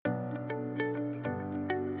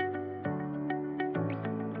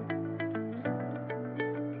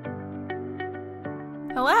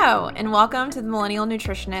Hello, and welcome to the Millennial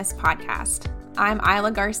Nutritionist Podcast. I'm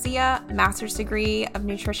Isla Garcia, master's degree of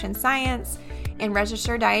nutrition science and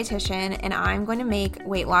registered dietitian, and I'm going to make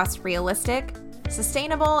weight loss realistic,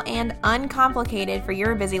 sustainable, and uncomplicated for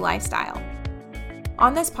your busy lifestyle.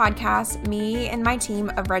 On this podcast, me and my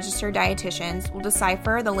team of registered dietitians will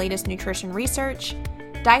decipher the latest nutrition research,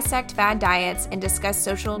 dissect fad diets, and discuss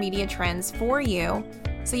social media trends for you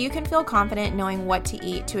so you can feel confident knowing what to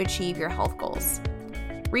eat to achieve your health goals.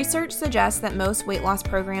 Research suggests that most weight loss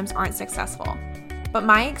programs aren't successful, but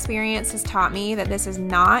my experience has taught me that this is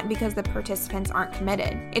not because the participants aren't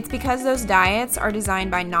committed. It's because those diets are designed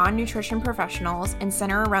by non-nutrition professionals and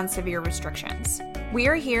center around severe restrictions. We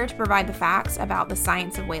are here to provide the facts about the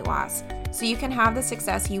science of weight loss so you can have the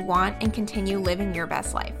success you want and continue living your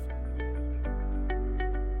best life.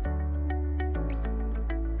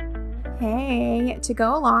 Hey, to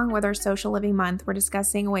go along with our Social Living Month, we're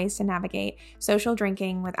discussing ways to navigate social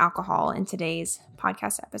drinking with alcohol in today's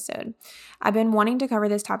podcast episode. I've been wanting to cover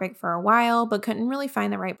this topic for a while, but couldn't really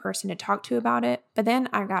find the right person to talk to about it. But then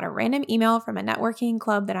I got a random email from a networking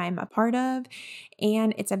club that I'm a part of,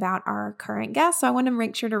 and it's about our current guest, so I want to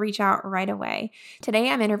make sure to reach out right away.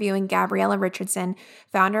 Today I'm interviewing Gabriela Richardson,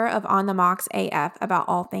 founder of On the Mocks AF, about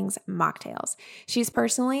all things mocktails. She's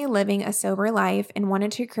personally living a sober life and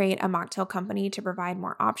wanted to create a mocktail company to provide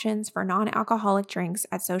more options for non-alcoholic drinks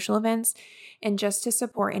at social events and just to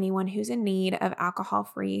support anyone who's in need of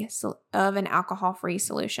an alcohol-free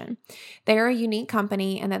solution. They're a unique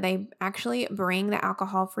company in that they actually bring the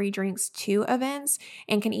alcohol-free drinks to events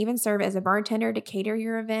and can even serve as a bartender to cater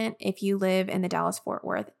your event if you live in the Dallas-Fort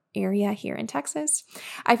Worth area here in Texas.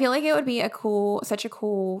 I feel like it would be such a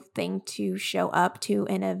cool thing to show up to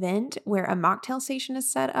an event where a mocktail station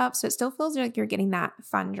is set up, so it still feels like you're getting that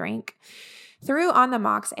fun drink. Through On the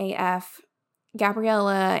Mocks AF,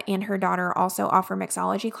 Gabriela and her daughter also offer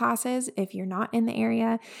mixology classes if you're not in the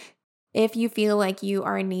area. If you feel like you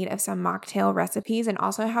are in need of some mocktail recipes, and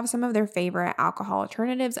also have some of their favorite alcohol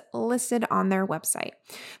alternatives listed on their website.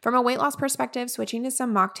 From a weight loss perspective, switching to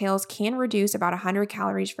some mocktails can reduce about 100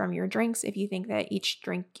 calories from your drinks if you think that each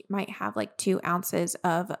drink might have like 2 ounces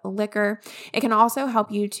of liquor. It can also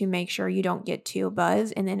help you to make sure you don't get too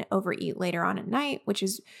buzzed and then overeat later on at night, which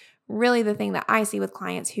is really the thing that I see with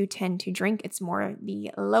clients who tend to drink. It's more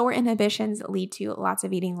the lower inhibitions that lead to lots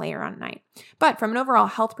of eating later on at night. But from an overall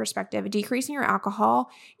health perspective, decreasing your alcohol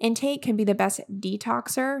intake can be the best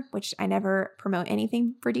detoxer, which I never promote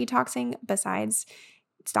anything for detoxing besides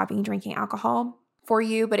stopping drinking alcohol for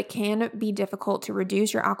you, but it can be difficult to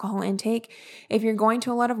reduce your alcohol intake if you're going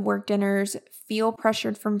to a lot of work dinners, feel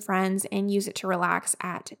pressured from friends, and use it to relax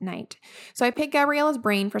at night. So I picked Gabriela's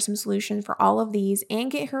brain for some solutions for all of these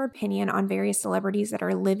and get her opinion on various celebrities that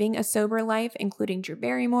are living a sober life, including Drew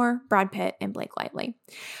Barrymore, Brad Pitt, and Blake Lively.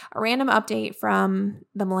 A random update from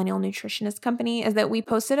the Millennial Nutritionist Company is that we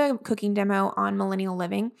posted a cooking demo on Millennial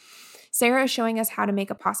Living. Sarah is showing us how to make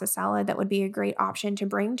a pasta salad that would be a great option to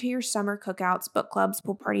bring to your summer cookouts, book clubs,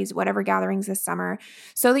 pool parties, whatever gatherings this summer,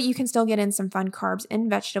 so that you can still get in some fun carbs and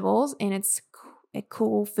vegetables, and it's a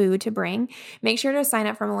cool food to bring. Make sure to sign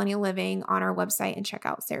up for Millennial Living on our website and check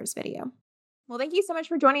out Sarah's video. Well, thank you so much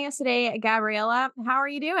for joining us today, Gabriela. How are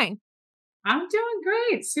you doing? I'm doing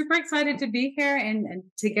great. Super excited to be here and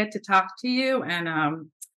to get to talk to you, and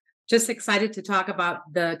just excited to talk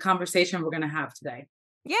about the conversation we're going to have today.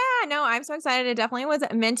 Yeah, no, I'm so excited. It definitely was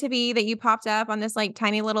meant to be that you popped up on this like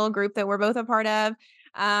tiny little group that we're both a part of.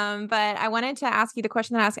 But I wanted to ask you the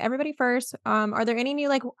question that I ask everybody first. Are there any new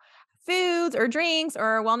like foods or drinks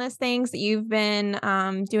or wellness things that you've been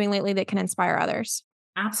doing lately that can inspire others?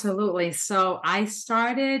 Absolutely. So I'm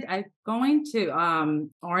going to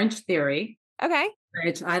Orange Theory, Okay.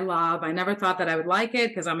 which I love. I never thought that I would like it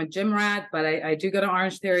because I'm a gym rat, but I do go to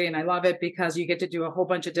Orange Theory and I love it because you get to do a whole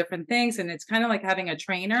bunch of different things. And it's kind of like having a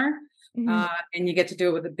trainer, and you get to do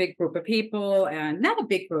it with a big group of people, and not a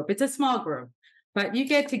big group, it's a small group, but you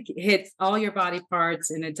get to hit all your body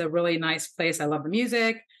parts, and it's a really nice place. I love the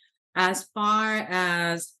music. As far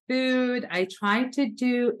as food, I try to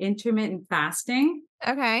do intermittent fasting.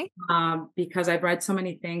 Okay. Because I've read so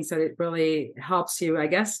many things that it really helps you. I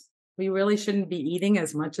guess we really shouldn't be eating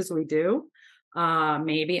as much as we do.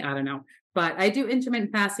 Maybe, I don't know. But I do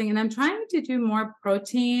intermittent fasting, and I'm trying to do more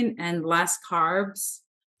protein and less carbs.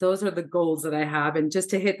 Those are the goals that I have. And just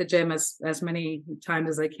to hit the gym as many times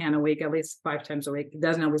as I can a week, at least 5 times a week. It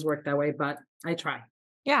doesn't always work that way, but I try.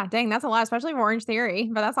 Yeah, dang, that's a lot, especially for Orange Theory,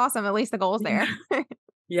 but that's awesome. At least the goal's there.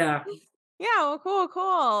 Yeah. Yeah, well,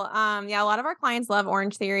 cool. Yeah, a lot of our clients love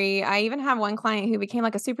Orange Theory. I even have one client who became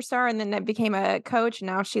like a superstar and then became a coach. And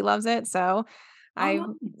now she loves it. So Oh, I nice.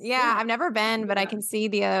 yeah, Yeah. I've never been, but I can see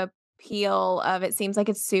the appeal of it. Seems like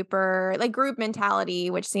it's super like group mentality,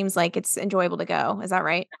 which seems like it's enjoyable to go. Is that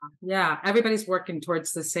right? Yeah. Everybody's working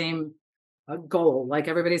towards the same goal. Like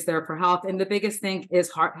everybody's there for health. And the biggest thing is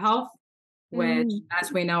heart health, which, Mm,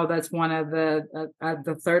 as we know, that's one of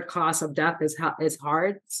the third cause of death is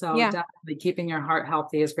heart. So yeah. definitely keeping your heart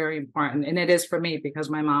healthy is very important. And it is for me because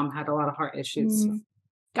my mom had a lot of heart issues. So, Mm,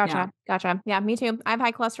 yeah. gotcha. Gotcha. Yeah, me too. I have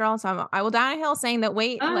high cholesterol, so I will down a hill saying that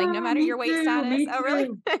weight, like no Ah, matter your me weight too. status. Me Oh, really?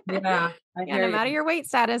 too. Yeah, I Yeah, hear no you. matter your weight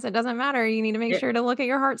status, it doesn't matter. You need to make It, sure to look at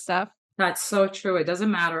your heart stuff. that's so true. It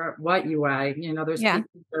doesn't matter what you weigh. There's Yeah.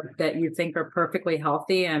 people that you think are perfectly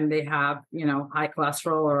healthy and they have, high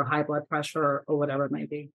cholesterol or high blood pressure or whatever it may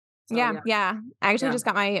be. So Yeah, yeah, yeah. I actually yeah. just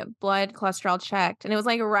got my blood cholesterol checked and it was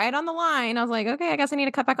like right on the line. I was like, okay, I guess I need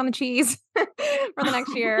to cut back on the cheese for the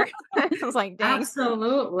next year. I was like, dang,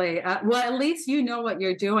 Absolutely. Well, at least you know what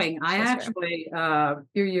you're doing. I that's true. actually, a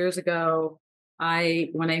few years ago,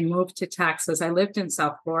 when I moved to Texas, I lived in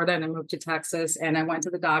South Florida and I moved to Texas and I went to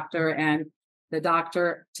the doctor and the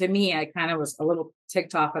doctor, to me, I kind of was a little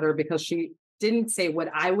ticked off at her because she didn't say what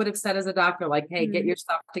I would have said as a doctor, like, hey, get Mm, your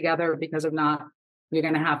stuff together because if not, you're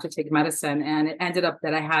going to have to take medicine. And it ended up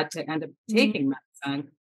that I had to end up mm, taking medicine,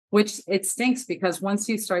 which it stinks because once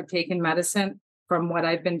you start taking medicine, from what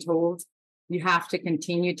I've been told, you have to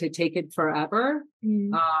continue to take it forever. mm.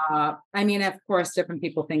 I mean, of course, different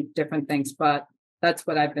people think different things, but that's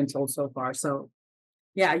what I've been told so far. So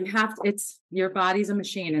yeah, you have to, it's your body's a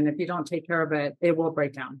machine. And if you don't take care of it, it will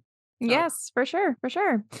break down. So Yes, for sure, for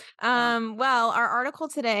sure. yeah. Well, our article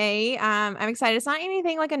today, I'm excited. It's not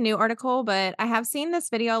anything like a new article, but I have seen this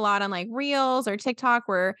video a lot on like Reels or TikTok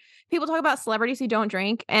where people talk about celebrities who don't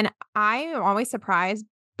drink, and I am always surprised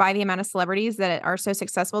by the amount of celebrities that are so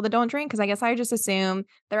successful that don't drink. Because I guess I just assume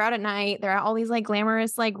they're out at night, they're at all these like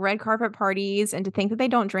glamorous like red carpet parties, and to think that they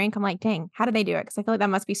don't drink, I'm like, dang, how do they do it? Because I feel like that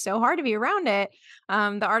must be so hard to be around it.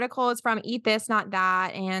 The article is from Eat This, Not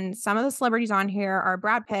That. And some of the celebrities on here are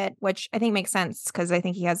Brad Pitt, which I think makes sense because I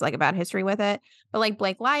think he has like a bad history with it. But like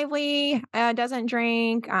Blake Lively doesn't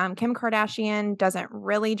drink. Kim Kardashian doesn't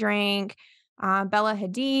really drink. Bella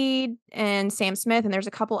Hadid and Sam Smith, and there's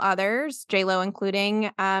a couple others, J-Lo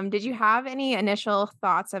including. Did you have any initial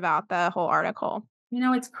thoughts about the whole article?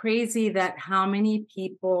 It's crazy that how many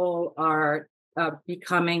people are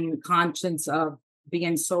becoming conscious of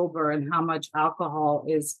being sober and how much alcohol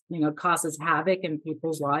causes havoc in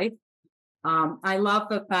people's life. I love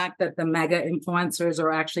the fact that the mega influencers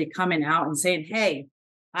are actually coming out and saying, hey,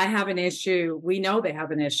 I have an issue. We know they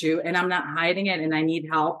have an issue and I'm not hiding it and I need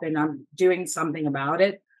help and I'm doing something about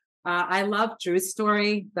it. I love Drew's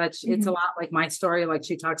story. It's a Mhm. lot like my story. Like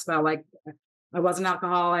she talks about, like, I was an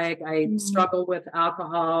alcoholic. I Mhm. struggled with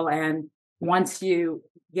alcohol. And once you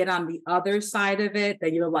get on the other side of it,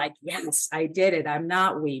 then you're like, yes, I did it. I'm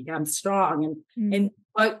not weak. I'm strong. And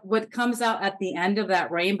Mhm. what comes out at the end of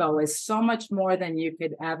that rainbow is so much more than you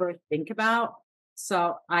could ever think about.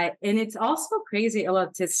 And it's also crazy,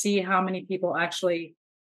 Ella, to see how many people actually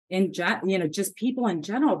just people in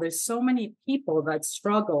general. There's so many people that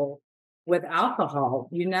struggle with alcohol.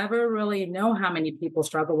 You never really know how many people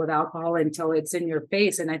struggle with alcohol until it's in your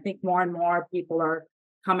face. And I think more and more people are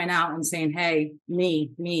coming out and saying, hey,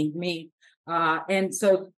 me, me. And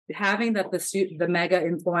so having that the mega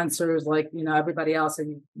influencers, like, everybody else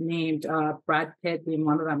and you named Brad Pitt being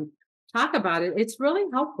one of them, talk about it, it's really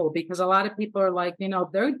helpful because a lot of people are like,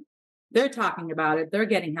 they're talking about it, they're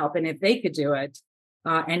getting help. And if they could do it,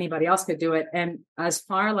 anybody else could do it. And as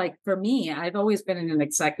far like for me, I've always been in an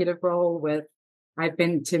executive role I've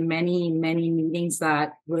been to many, many meetings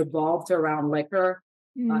that revolved around liquor,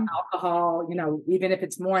 Mhm. alcohol, even if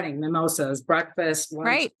it's morning, mimosas, breakfast, lunch,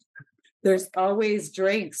 Right. there's always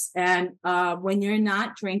drinks. And when you're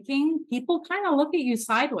not drinking, people kind of look at you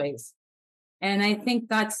sideways. And I think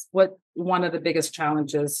that's what one of the biggest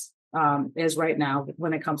challenges is right now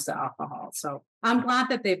when it comes to alcohol. So I'm glad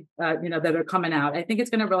that that are coming out. I think it's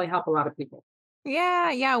going to really help a lot of people.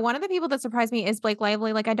 Yeah, yeah. One of the people that surprised me is Blake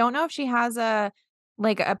Lively. Like, I don't know if she has a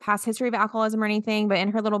past history of alcoholism or anything, but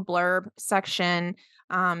in her little blurb section,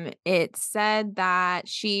 it said that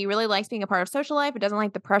she really likes being a part of social life, but doesn't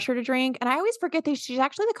like the pressure to drink. And I always forget that she's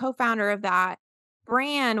actually the co-founder of that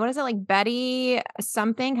brand. What is it, like Betty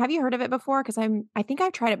something? Have you heard of it before? Because I think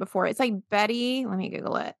I've tried it before. It's like Betty. Let me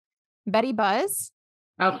Google it. Betty Buzz.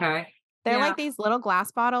 Okay. They're Yeah. like these little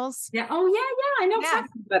glass bottles. Yeah. Oh, yeah. Yeah. I know Yeah,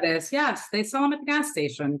 exactly what that is. Yes. They sell them at the gas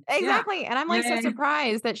station. Yeah. exactly. And I'm Yeah. like so Yeah. Yeah.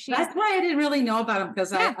 surprised that she's That's why I didn't really know about them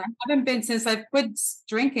because I yeah. haven't been since I've quit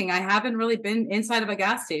drinking. I haven't really been inside of a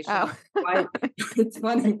gas station. Oh. I, it's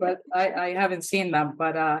funny, but I haven't seen them.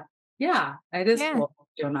 But Yeah, it is Yeah. cool.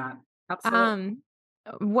 You're not. Absolutely. Um,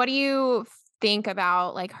 what do you think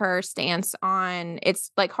about like her stance on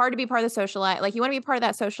it's like hard to be part of the social life? Like you want to be part of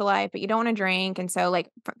that social life, but you don't want to drink. And so like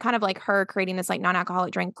kind of like her creating this like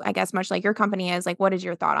non-alcoholic drink, I guess, much like your company is. Like, what is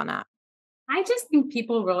your thought on that? I just think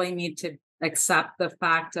people really need to accept the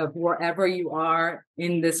fact of wherever you are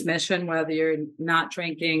in this mission, whether you're not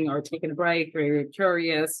drinking or taking a break or you're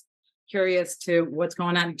curious to what's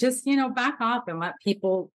going on, just, back off and let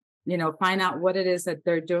people, find out what it is that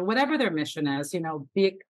they're doing, whatever their mission is,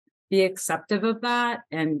 be acceptive of that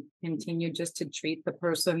and continue just to treat the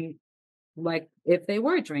person like if they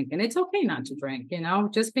were drinking. It's okay not to drink,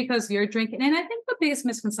 just because you're drinking. And I think the biggest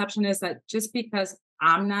misconception is that just because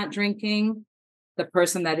I'm not drinking, the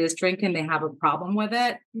person that is drinking, they have a problem with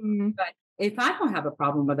it. Mhm. But if I don't have a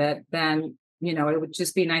problem with it, then, it would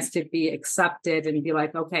just be nice to be accepted and be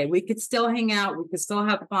like, okay, we could still hang out. We could still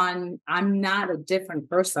have fun. I'm not a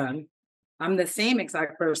different person. I'm the same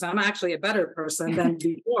exact person. I'm actually a better person than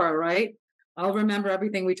before, right? I'll remember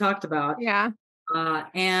everything we talked about. Yeah.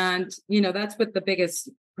 And, that's what the biggest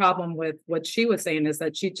problem with what she was saying is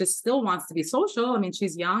that she just still wants to be social. I mean,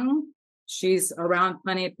 she's young, she's around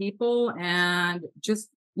plenty of people, and just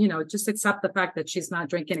accept the fact that she's not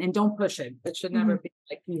drinking and don't push it. It should never Mhm. be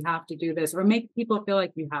like, you have to do this or make people feel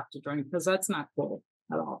like you have to drink, because that's not cool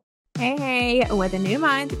at all. Hey, with a new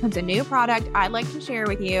month comes a new product I'd like to share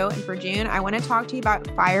with you. And for June, I want to talk to you about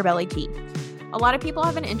Fire Belly tea. A lot of people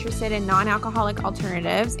have been interested in non-alcoholic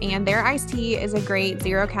alternatives, and their iced tea is a great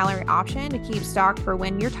 0-calorie option to keep stocked for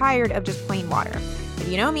when you're tired of just plain water. If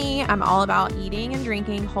you know me, I'm all about eating and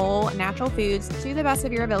drinking whole, natural foods to the best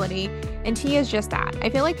of your ability, and tea is just that. I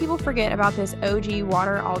feel like people forget about this OG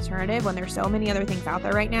water alternative when there's so many other things out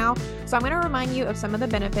there right now. So I'm going to remind you of some of the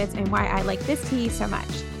benefits and why I like this tea so much.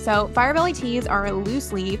 So Fire Belly teas are a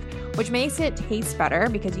loose leaf, which makes it taste better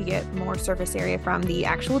because you get more surface area from the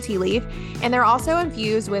actual tea leaf. And they're also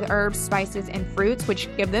infused with herbs, spices, and fruits, which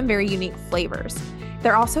give them very unique flavors.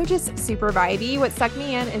 They're also just super vibey. What sucked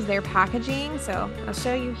me in is their packaging. So I'll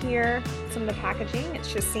show you here some of the packaging. It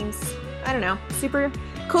just seems, I don't know, super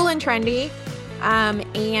cool and trendy.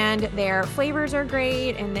 And their flavors are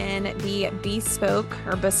great. And then the bespoke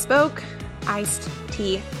iced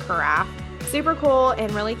tea carafe. Super cool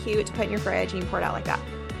and really cute to put in your fridge and you pour it out like that.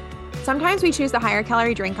 Sometimes we choose the higher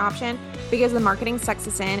calorie drink option because the marketing sucks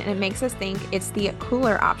us in and it makes us think it's the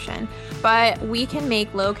cooler option. But we can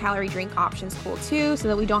make low calorie drink options cool too, so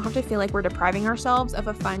that we don't have to feel like we're depriving ourselves of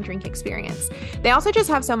a fun drink experience. They also just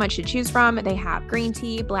have so much to choose from. They have green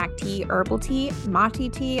tea, black tea, herbal tea,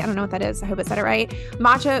 mate tea. I don't know what that is. I hope I said it right.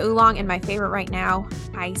 Matcha, oolong, and my favorite right now,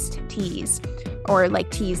 iced teas. Or like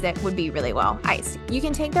teas that would be really well iced. You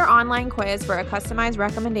can take their online quiz for a customized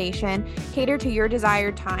recommendation, cater to your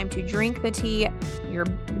desired time to drink the tea, your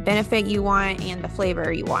benefit you want, and the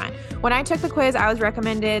flavor you want. When I took the quiz, I was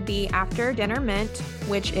recommended the after dinner mint,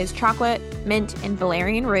 which is chocolate, mint, and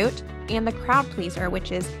valerian root, and the crowd pleaser,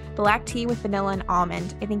 which is black tea with vanilla and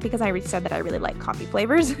almond. I think because I said that I really like coffee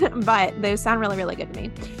flavors, but those sound really, really good to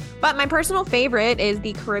me. But my personal favorite is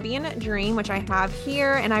the Caribbean Dream, which I have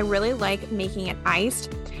here, and I really like making it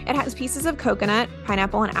iced. It has pieces of coconut,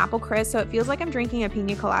 pineapple, and apple crisp, so it feels like I'm drinking a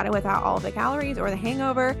pina colada without all of the calories or the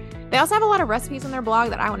hangover. They also have a lot of recipes on their blog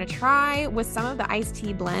that I want to try with some of the iced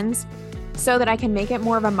tea blends so that I can make it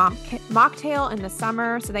more of a mocktail in the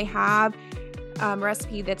summer. So they have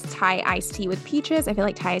recipe that's Thai iced tea with peaches. I feel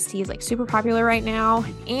like Thai iced tea is like super popular right now.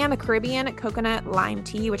 And the Caribbean coconut lime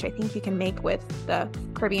tea, which I think you can make with the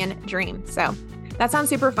Caribbean Dream. So that sounds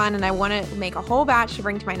super fun. And I want to make a whole batch to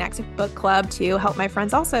bring to my next book club to help my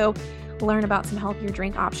friends also learn about some healthier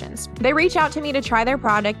drink options. They reached out to me to try their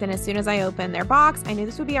product, and as soon as I opened their box, I knew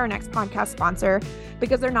this would be our next podcast sponsor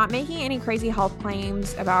because they're not making any crazy health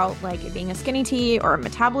claims about like it being a skinny tea or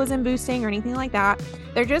metabolism boosting or anything like that.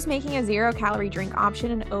 They're just making a 0-calorie drink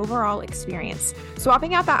option and overall experience.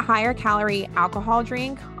 Swapping out that higher calorie alcohol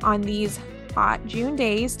drink on these hot June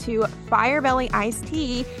days to Fire Belly iced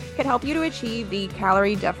tea could help you to achieve the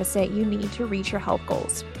calorie deficit you need to reach your health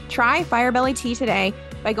goals. Try Fire Belly tea today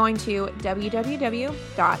by going to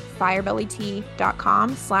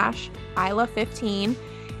www.firebellytea.com /ILA15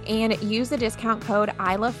 and use the discount code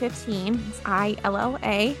ILA15, it's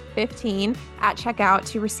ILLA 15 at checkout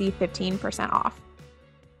to receive 15% off.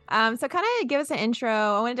 So kind of give us an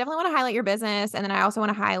intro. I definitely want to highlight your business. And then I also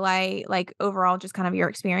want to highlight like overall, just kind of your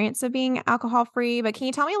experience of being alcohol free. But can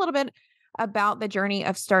you tell me a little bit about the journey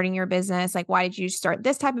of starting your business? Like, why did you start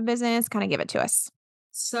this type of business? Kind of give it to us.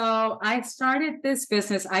 So I started this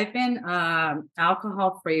business. I've been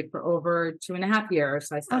alcohol free for over 2.5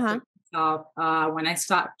 years. I stopped drinking myself. When I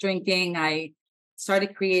stopped drinking, I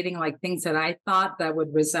started creating like things that I thought that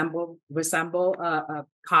would resemble a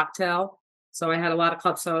cocktail. So I had a lot of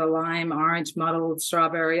club soda, lime, orange, muddled,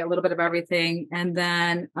 strawberry, a little bit of everything. And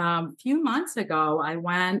then a few months ago, I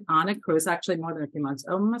went on a cruise, actually more than a few months,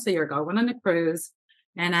 almost a year ago, I went on a cruise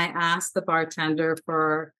and I asked the bartender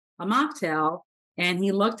for a mocktail. And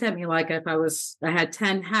he looked at me like if I had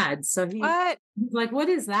 10 heads. So What? he's like, what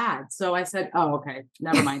is that? So I said, oh, okay,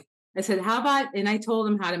 never mind. I said, how about, and I told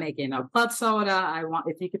him how to make it, club soda. I want,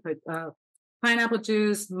 if you could put pineapple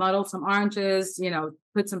juice, muddle some oranges,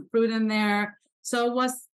 put some fruit in there. So it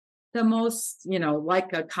was the most,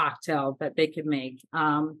 like a cocktail that they could make.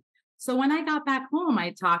 So when I got back home,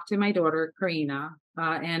 I talked to my daughter, Karina,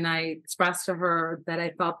 and I expressed to her that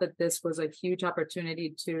I felt that this was a huge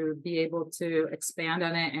opportunity to be able to expand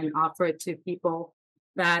on it and offer it to people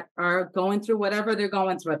that are going through whatever they're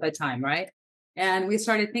going through at the time, right? And we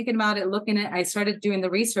started thinking about it, I started doing the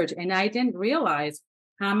research, and I didn't realize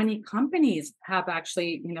how many companies have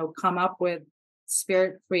actually, come up with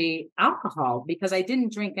spirit-free alcohol, because I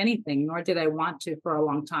didn't drink anything, nor did I want to for a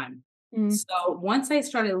long time. Mm. So once I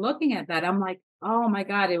started looking at that, I'm like, oh my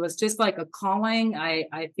God, it was just like a calling.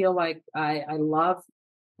 I feel like I love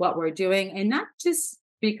what we're doing, and not just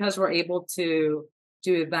because we're able to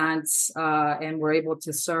do events and we're able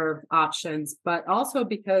to serve options, but also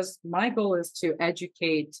because my goal is to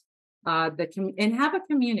educate and have a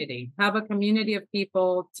community of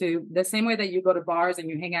people, to the same way that you go to bars and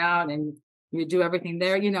you hang out and you do everything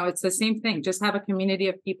there. It's the same thing. Just have a community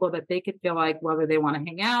of people that they could feel like, whether they want to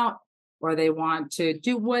hang out or they want to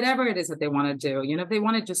do whatever it is that they want to do, if they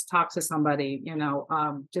want to just talk to somebody,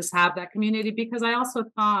 just have that community. Because I also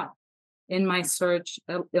thought in my search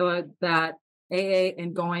that AA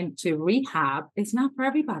and going to rehab is not for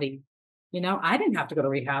everybody. I didn't have to go to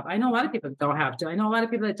rehab. I know a lot of people that don't have to. I know a lot of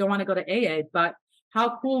people that don't want to go to AA, but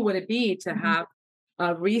how cool would it be to have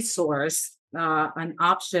a resource, an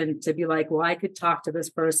option to be like, well, I could talk to this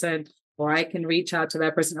person, or I can reach out to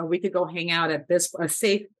that person, or we could go hang out at a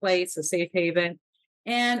safe place, a safe haven.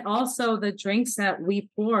 And also the drinks that we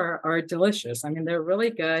pour are delicious. I mean, they're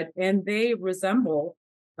really good and they resemble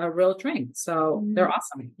a real drink. So they're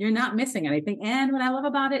awesome. You're not missing anything. And what I love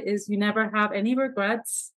about it is you never have any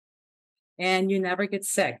regrets and you never get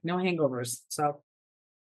sick, no hangovers. So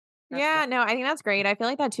Yeah, no, I think that's great. I feel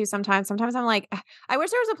like that too sometimes. Sometimes I'm like, I wish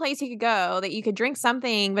there was a place you could go that you could drink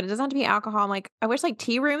something, but it doesn't have to be alcohol. I'm like, I wish like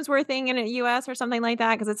tea rooms were a thing in the US or something like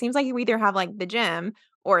that. Cause it seems like you either have like the gym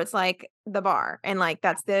or it's like the bar. And like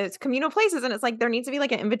that's the communal places. And it's like there needs to be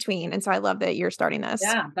like an in between. And so I love that you're starting this.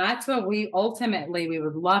 yeah, that's what we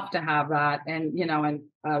would love to have that. And, in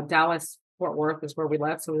Dallas, Fort Worth is where we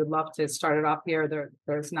live. So we would love to start it off here.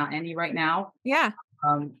 There's not any right now. Yeah.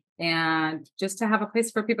 And just to have a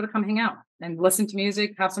place for people to come hang out and listen to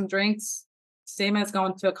music, have some drinks, same as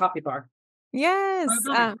going to a coffee bar. Yes.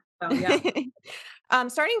 So, yeah.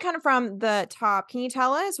 Starting kind of from the top, can you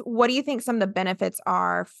tell us what do you think some of the benefits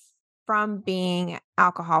are from being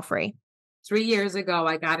alcohol free? 3 years ago,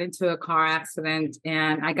 I got into a car accident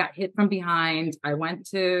and I got hit from behind. I went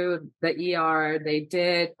to the ER. They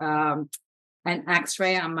did an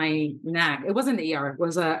X-ray on my neck. It wasn't the ER. It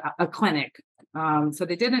was a clinic. So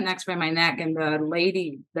they did an X-ray on my neck, and the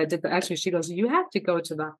lady that did the X-ray, she goes, you have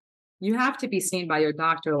to be seen by your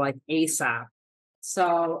doctor like ASAP.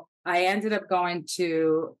 So I ended up going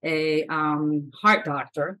to a heart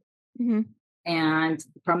doctor. Mm-hmm. And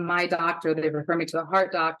from my doctor, they referred me to a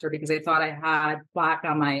heart doctor because they thought I had plaque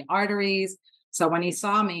on my arteries. So when he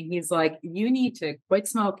saw me, he's like, you need to quit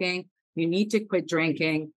smoking. You need to quit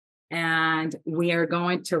drinking. And we are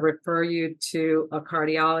going to refer you to a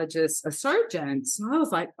cardiologist, a surgeon. So I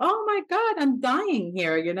was like, oh my God, I'm dying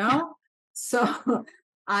here, So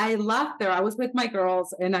I left there. I was with my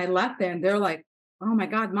girls and I left there and they're like, oh my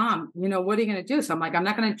God, Mom, what are you going to do? So I'm like, I'm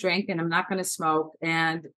not going to drink and I'm not going to smoke.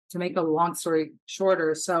 And to make a long story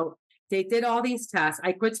shorter, so they did all these tests.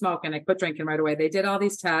 I quit smoking. I quit drinking right away. They did all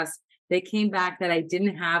these tests. They came back that I did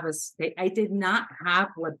not have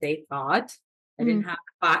what they thought. I didn't have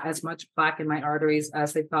as much plaque in my arteries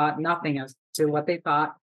as they thought, nothing as to what they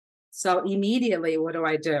thought. So immediately, what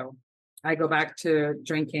do? I go back to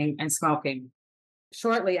drinking and smoking.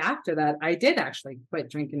 Shortly after that, I did actually quit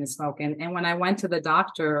drinking and smoking. And when I went to the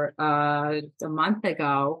doctor a month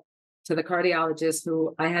ago, to the cardiologist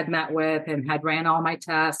who I had met with and had ran all my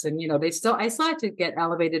tests, and I still had to get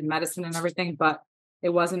elevated medicine and everything, but it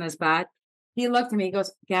wasn't as bad. He looked at me, he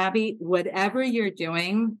goes, Gabby, whatever you're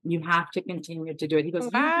doing, you have to continue to do it. He goes,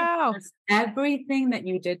 Wow. everything that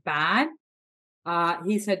you did bad,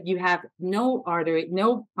 He said, you have no artery,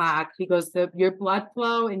 no plaque. He goes, your blood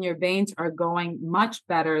flow in your veins are going much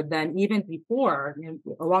better than even before,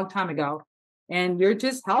 a long time ago. And you're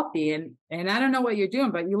just healthy. And I don't know what you're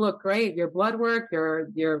doing, but you look great. Your blood work,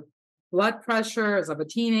 your blood pressure is of a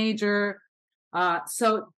teenager.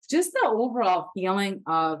 So just the overall feeling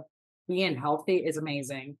of being healthy is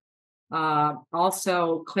amazing.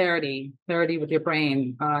 Also clarity with your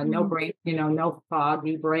brain, no Mhm. brain, no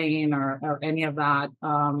foggy brain or any of that.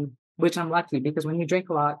 Which I'm lucky because when you drink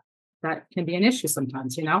a lot, that can be an issue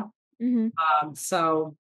sometimes. Mhm.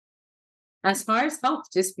 So as far as health,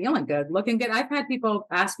 just feeling good, looking good. I've had people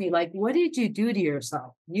ask me like, what did you do to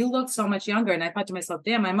yourself? You look so much younger. And I thought to myself,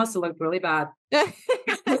 damn, I must have looked really bad.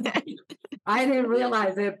 I didn't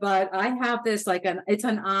realize it, but I have this it's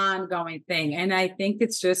an ongoing thing. And I think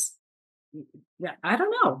it's just, yeah, I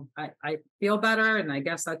don't know. I feel better, and I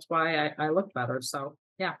guess that's why I look better. So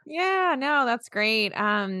yeah. Yeah, no, that's great.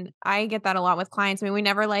 I get that a lot with clients. I mean, we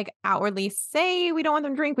never like outwardly say we don't want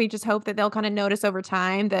them to drink. We just hope that they'll kind of notice over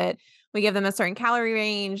time that we give them a certain calorie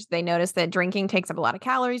range. They notice that drinking takes up a lot of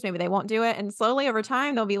calories. Maybe they won't do it. And slowly over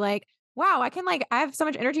time, they'll be like, wow, I have so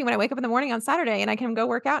much energy when I wake up in the morning on Saturday and I can go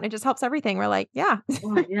work out and it just helps everything. We're like, yeah.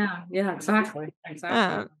 Oh, yeah, yeah, exactly.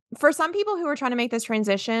 Um, for some people who are trying to make this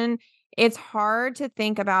transition, it's hard to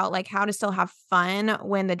think about like how to still have fun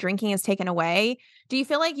when the drinking is taken away. Do you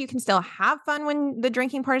feel like you can still have fun when the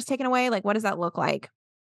drinking part is taken away? Like, what does that look like?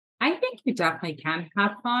 I think you definitely can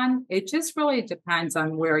have fun. It just really depends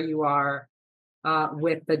on where you are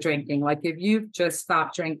with the drinking. Like if you've just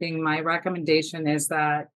stopped drinking, my recommendation is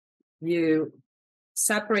that you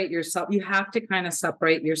separate yourself. You have to kind of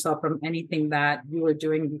separate yourself from anything that you were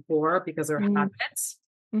doing before because they're Mm, habits.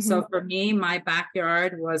 mhm. So for me, my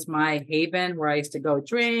backyard was my haven where I used to go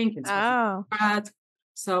drink and smoke Oh, cigarettes.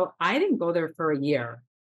 So I didn't go there for a year.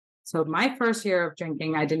 So my first year of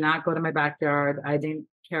drinking, I did not go to my backyard. I didn't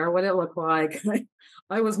care what it looked like.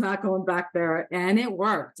 I was not going back there, and it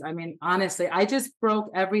worked. I mean, honestly, I just broke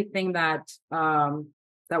everything that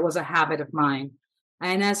was a habit of mine.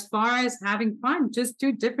 And as far as having fun, just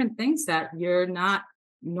do different things that you're not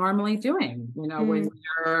normally doing.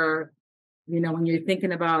 mm, When you're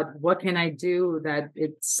thinking about what can I do that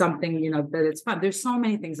it's something, that it's fun. There's so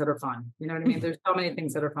many things that are fun. You know what I mean? There's so many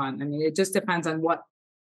things that are fun. I mean, it just depends on what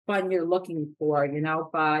fun you're looking for.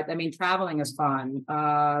 But I mean, traveling is fun.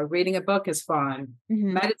 Reading a book is fun.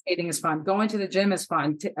 mhm. Meditating is fun. Going to the gym is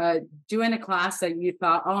fun. Doing a class that you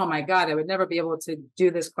thought, oh my God, I would never be able to do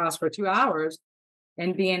this class for 2 hours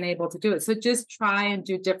and being able to do it. So just try and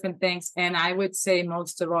do different things. And I would say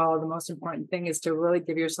most of all, the most important thing is to really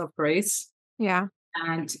give yourself grace Yeah.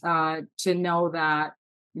 and to know that,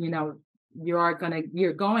 you know, you're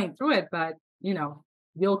going through it, but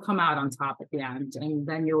you'll come out on top at the end, and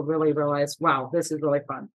then you'll really realize, wow, this is really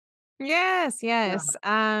fun. Yes, Yeah.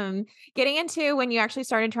 yes. Getting into when you actually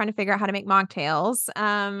started trying to figure out how to make mocktails,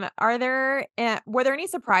 were there any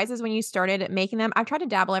surprises when you started making them? I've tried to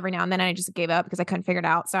dabble every now and then, and I just gave up because I couldn't figure it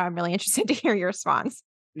out. So I'm really interested to hear your response.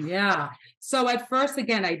 Yeah. So at first,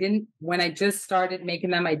 again, when I just started making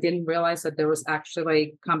them, I didn't realize that there was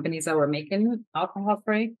actually companies that were making alcohol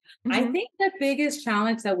free. I Mhm. think the biggest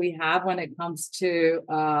challenge that we have when it comes to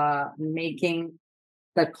making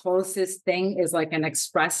the closest thing is like an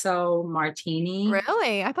espresso martini.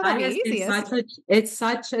 Really? I thought that'd That be is, easiest. it's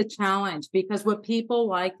such a challenge because what people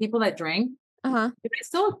like, people that drink, Uh-huh. I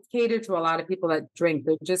still cater to a lot of people that drink.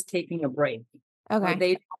 They're just taking a break, or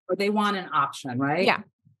Okay. they want an option, right? Yeah.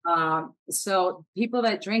 So people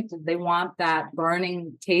that drink, they want that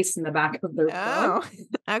burning taste in the back of their throat, Oh,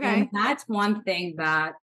 and okay. that's one thing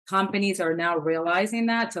that companies are now realizing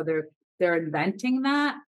that. So they're inventing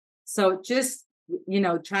that. So just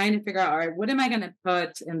trying to figure out, all right, what am I going to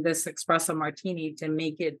put in this espresso martini to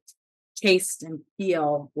make it taste and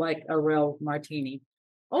feel like a real martini.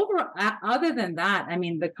 Other than that, I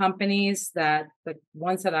mean, the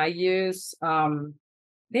ones that I use,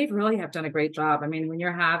 they really have done a great job. I mean, when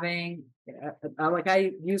you're having, like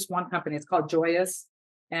I use one company, it's called Joyous,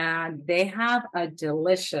 and they have a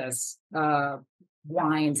delicious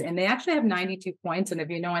wines, and they actually have 92 points. And if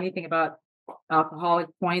you know anything about alcoholic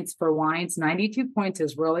points for wines, 92 points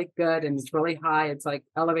is really good and it's really high. It's like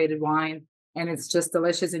elevated wine, and it's just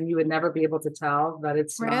delicious. And you would never be able to tell that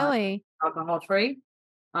it's not Really? alcohol free.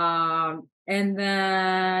 And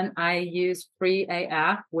then I use Free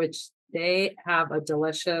AF, which they have a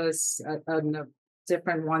delicious,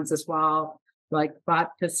 different ones as well, like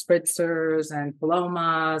vodka spritzers and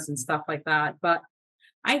palomas and stuff like that. But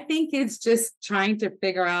I think it's just trying to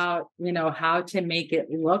figure out, how to make it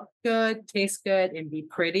look good, taste good, and be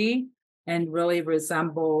pretty. and really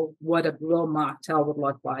resemble what a real mocktail would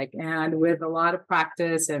look like. And with a lot of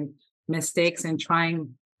practice and mistakes and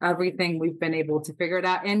trying everything, we've been able to figure it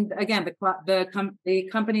out. And again, the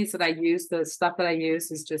companies that I use, the stuff that I use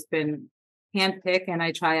has just been handpicked, and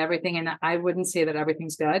I try everything. And I wouldn't say that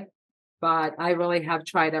everything's good, but I really have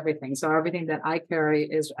tried everything. So everything that I carry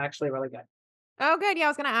is actually really good. Oh, good. Yeah, I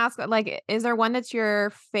was gonna ask, like, is there one that's your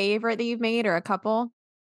favorite that you've made or a couple?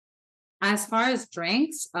 As far as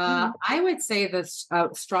drinks, Mhm. I would say the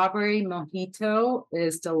strawberry mojito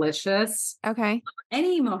is delicious. Okay.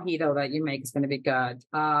 Any mojito that you make is going to be good.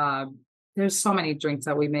 There's so many drinks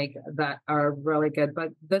that we make that are really good,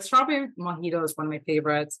 but the strawberry mojito is one of my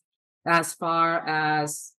favorites. As far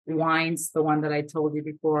as wines, the one that I told you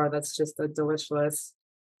before, that's just a delicious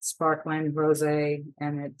sparkling rosé,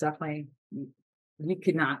 and it definitely you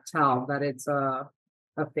could not tell that it's a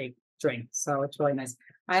fake drink. So it's really nice.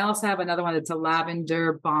 I also have another one that's a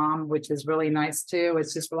lavender balm, which is really nice too.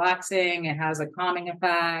 It's just relaxing. It has a calming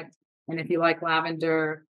effect. And if you like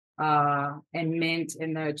lavender and mint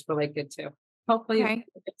in there, it's really good too. Hopefully you Okay.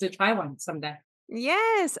 get to try one someday.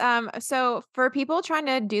 Yes. So for people trying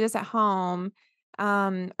to do this at home,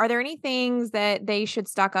 are there any things that they should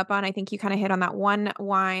stock up on? I think you kind of hit on that one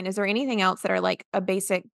wine. Is there anything else that are like a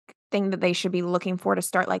basic thing that they should be looking for to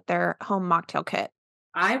start like their home mocktail kit?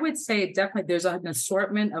 I would say definitely there's an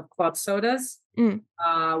assortment of club sodas. Mm,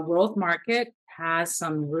 World Market has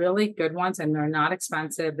some really good ones, and they're not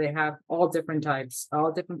expensive. They have all different types,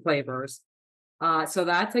 all different flavors. So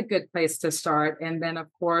that's a good place to start. And then, of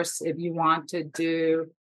course, if you want to do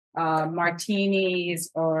martinis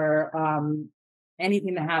or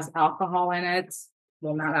anything that has alcohol in it,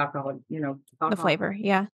 well, not alcohol, the alcohol, flavor.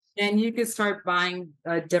 Yeah. and you can start buying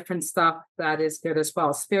different stuff that is good as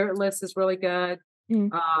well. Spiritless is really good.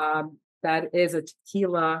 Mm, That is a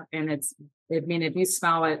tequila, and I mean, if you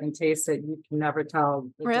smell it and taste it, you can never tell the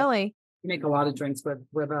difference. really? You make a lot of drinks with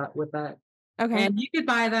that. Okay. And you could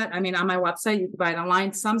buy that. I mean, on my website, you could buy it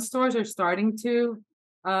online. Some stores are starting to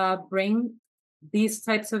bring these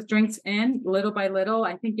types of drinks in little by little.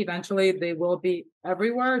 I think eventually they will be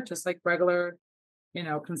everywhere, just like regular,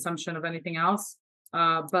 consumption of anything else.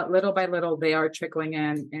 But little by little, they are trickling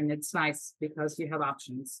in, and it's nice because you have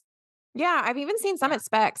options. Yeah. I've even seen some at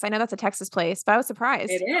Specs. I know that's a Texas place, but I was It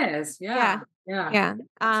surprised. is, Yeah. yeah, yeah. Yeah.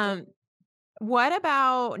 Absolutely. What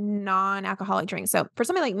about non-alcoholic drinks? So for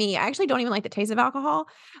somebody like me, I actually don't even like the taste of alcohol.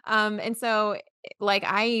 And so like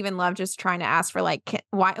I even love just trying to ask for like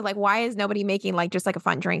why is nobody making like just like a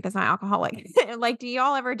fun drink that's not alcoholic? Like do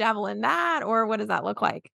y'all ever dabble in that or what does that look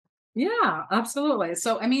like? Yeah, absolutely.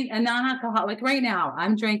 So, I mean, a non-alcoholic, like right now,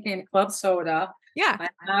 I'm drinking club soda. Yeah. I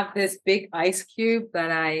have this big ice cube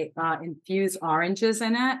that I infuse oranges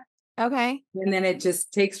in it. Okay. And then it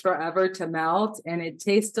just takes forever to melt, and it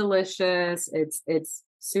tastes delicious. It's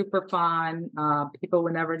super fun. People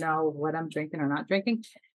would never know what I'm drinking or not drinking.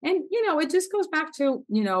 And it just goes back to,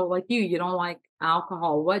 like you don't like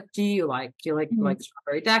alcohol. What do you like? Do you like Mhm.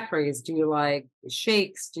 strawberry daiquiris? Do you like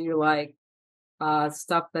shakes? Do you like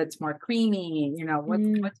stuff that's more creamy? What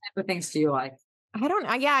Mm. type of things do you like? I don't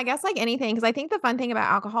yeah, I guess like anything because I think the fun thing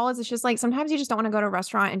about alcohol is it's just like sometimes you just don't want to go to a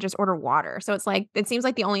restaurant and just order water. So it's like it seems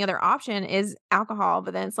like the only other option is alcohol,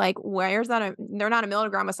 but then it's like where's that they're not a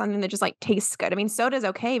milligram of something that just like tastes good. I mean, soda's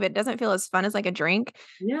okay, but it doesn't feel as fun as like a drink.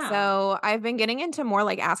 Yeah. So I've been getting into more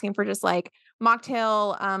like asking for just like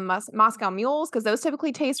mocktail Moscow mules because those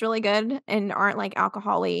typically taste really good and aren't like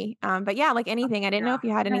alcohol-y. But yeah, like anything. I didn't know Yeah. if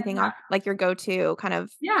you had Yeah. anything Yeah. off like your go-to kind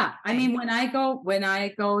of Yeah, I thing. mean, when I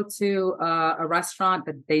go to a restaurant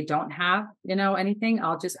that they don't have, anything,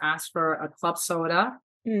 I'll just ask for a club soda,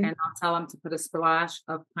 Mm. and I'll tell them to put a splash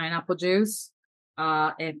of pineapple juice.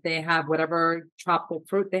 If they have whatever tropical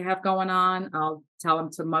fruit they have going on, I'll tell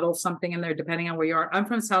them to muddle something in there, depending on where you are. I'm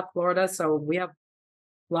from South Florida, so we have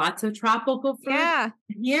lots of tropical fruit Yeah.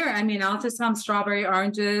 here. I mean, I'll just tell them strawberry,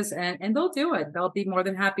 oranges, and they'll do it. They'll be more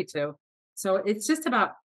than happy to. So it's just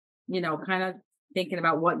about kind of thinking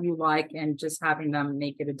about what you like and just having them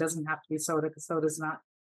make it. It doesn't have to be soda because soda's not,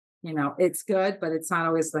 it's good, but it's not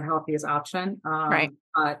always the healthiest option. Right.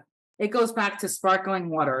 But it goes back to sparkling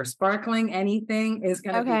water. Sparkling anything is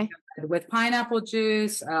going to be Okay. good with pineapple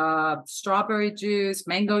juice, strawberry juice,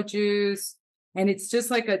 mango juice. And it's just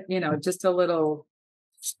like just a little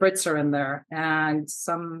spritzer in there and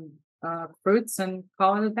some fruits and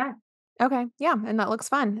call it a day. Okay, yeah, and that looks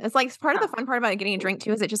fun. It's like part of Yeah. the fun part about getting a drink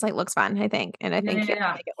too is it just, like, looks fun, I think, and I Yeah, think yeah, it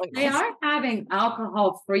yeah. make it look They nice. are having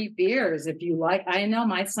alcohol-free beers if you like. I know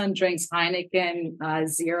my son drinks Heineken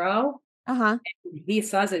Zero. Uh-huh. He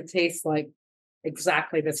says it tastes like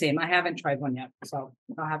exactly the same. I haven't tried one yet, so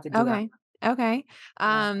I'll have to do that. Okay. Okay.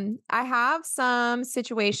 Yeah. I have some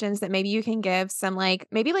situations that maybe you can give some like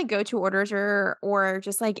maybe like go-to orders or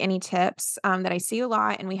just like any tips that I see a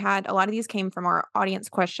lot. And we had a lot of these came from our audience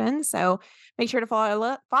questions. So make sure to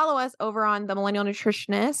follow us over on the Millennial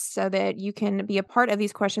Nutritionist so that you can be a part of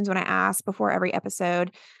these questions when I ask before every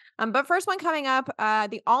episode. But first one coming up,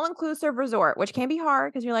 the all-inclusive resort, which can be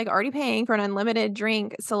hard because you're like already paying for an unlimited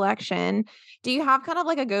drink selection. Do you have kind of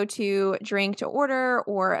like a go-to drink to order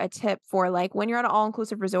or a tip for like when you're at an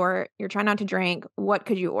all-inclusive resort, you're trying not to drink, what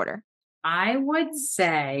could you order? I would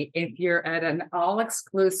say if you're at an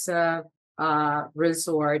all-exclusive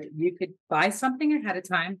resort, you could buy something ahead of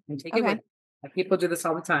time and take it with Okay. you. People do this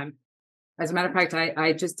all the time. As a matter of fact,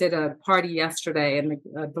 I just did a party yesterday, and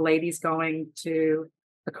the lady's going to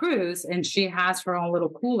a cruise, and she has her own little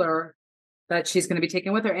cooler that she's going to be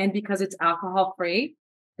taking with her. And because it's alcohol free,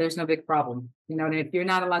 there's no big problem. And if you're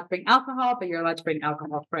not allowed to bring alcohol, but you're allowed to bring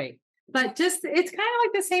alcohol free. But just it's kind of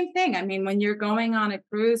like the same thing. I mean, when you're going on a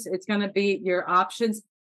cruise, it's going to be your options.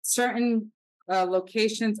 Certain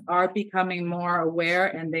locations are becoming more aware,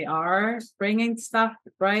 and they are bringing stuff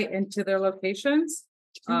right into their locations.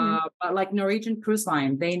 Mhm. But like Norwegian Cruise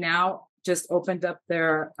Line, they now just opened up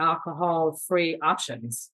their alcohol-free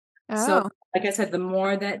options. So, Oh. like I said, the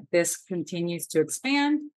more that this continues to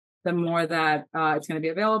expand, the more that it's going to be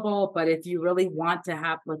available. But if you really want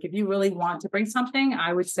to if you really want to bring something,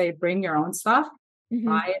 I would say bring your own stuff, Mhm.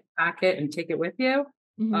 buy it, pack it, and take it with you,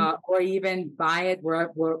 Mhm. or even buy it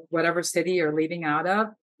whatever city you're leaving out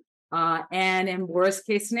of. And in worst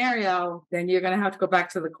case scenario, then you're going to have to go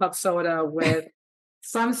back to the club soda with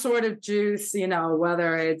some sort of juice,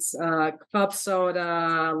 whether it's club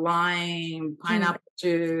soda, lime, Mhm. pineapple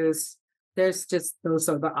juice. Those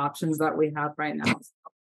are the options that we have right now.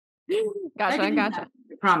 They're Gotcha, getting gotcha. better,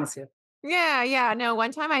 I promise you. Yeah, yeah. No,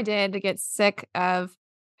 one time I did get sick of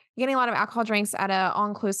getting a lot of alcohol drinks at a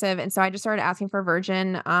all-inclusive, and so I just started asking for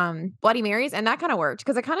virgin, Bloody Marys, and that kinda worked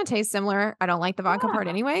because it kinda tastes similar. I don't like the vodka part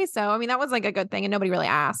Yeah, anyway, so, I mean, that was, like, a good thing, and nobody really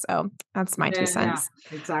asked, so that's my 2 yeah, cents.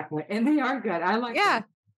 exactly. And they are good. I like them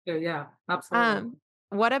Yeah, too. Yeah, absolutely. um,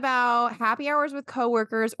 what about happy hours with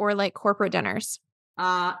coworkers or, like, corporate dinners?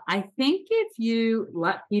 I think if you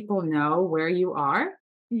let people know where you are,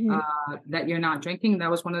 Mhm, that you're not drinking,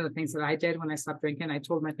 that was one of the things that I did when I stopped drinking. I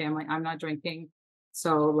told my family, I'm not drinking.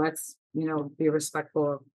 So let's, be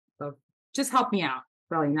respectful of just help me out.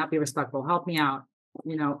 Really, not be respectful, help me out.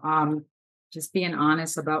 You know, um, just being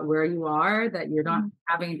honest about where you are, that you're not mhm.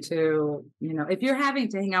 having to, if you're having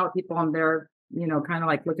to hang out with people and they're, kind of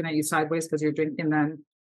like looking at you sideways because you're drinking, then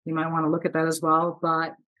you might want to look at that as well.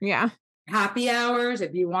 But Yeah. happy hours,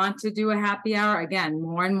 if you want to do a happy hour, again,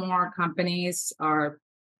 more and more companies are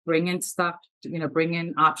bringing stuff,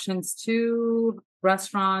 bringing options to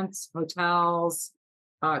restaurants, hotels,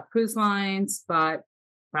 cruise lines, but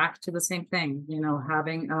back to the same thing,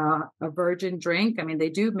 having a virgin drink. I mean, they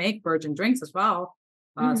do make virgin drinks as well.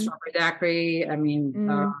 Mhm, Strawberry daiquiri. I mean,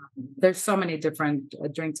 mm. there's so many different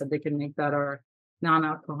drinks that they can make that are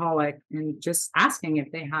non-alcoholic, and just asking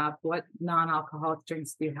if they have what non-alcoholic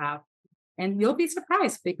drinks do you have, and you'll be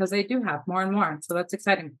surprised because they do have more and more. So that's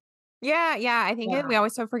exciting. Yeah, yeah, I think we Yeah,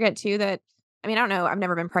 always so forget too that I mean, I don't know, I've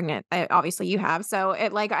never been pregnant, obviously you have, so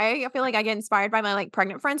it like, I feel like I get inspired by my, like,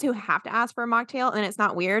 pregnant friends who have to ask for a mocktail, and it's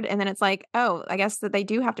not weird, and then it's like, "Oh, I guess that they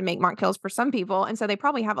do have to make mocktails for some people," and so they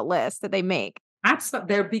probably have a list that they make. absolutely.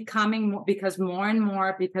 They're becoming more, because more and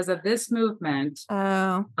more, because of this movement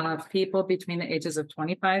Oh, of people between the ages of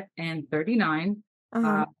 25 and 39. uh-huh,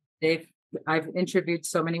 Uh, they've I've interviewed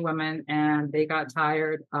so many women, and they got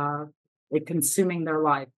tired of it consuming their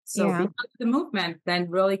life. So yeah. because of the movement, then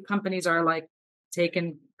really companies are like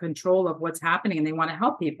taking control of what's happening, and they want to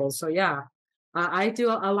help people. So yeah, I do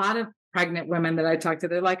a lot of pregnant women that I talk to.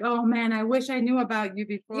 They're like, "Oh man, I wish I knew about you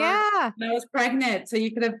before Yeah, I was pregnant, so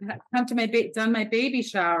you could have come to done my baby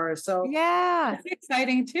shower." So yeah, that's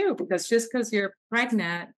exciting too, because just because you're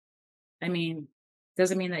pregnant, I mean,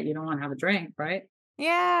 doesn't mean that you don't want to have a drink, right?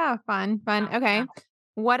 yeah, fun, fun, Yeah, okay. yeah.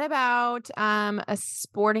 What about, a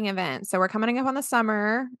sporting event? So we're coming up on the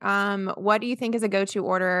summer, what do you think is a go-to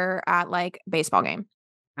order at, like, baseball game?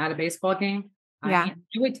 At a baseball game, Yeah.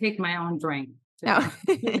 I would take my own drink, to be No. honest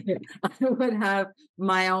with you. I would have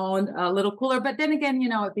my own little cooler, but then again,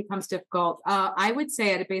 it becomes difficult. I would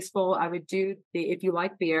say at a baseball, I would do if you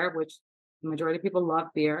like beer, which the majority of people love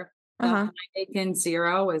beer, the Uh-huh. Heineken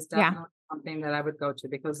Zero is Yeah. definitely something that I would go to,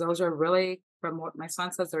 because those are really, from what my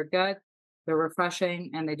son says, they're good, they're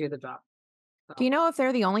refreshing, and they do the job. Do So you know if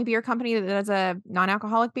they're the only beer company that does a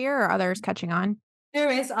non-alcoholic beer or others catching on? there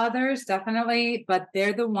is others, definitely, but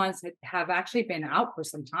they're the ones that have actually been out for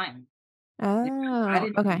some time. I Oh,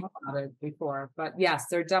 didn't okay. know about it before, but yes,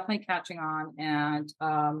 they're definitely catching on. And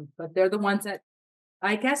but they're the ones that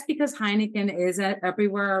I guess because Heineken is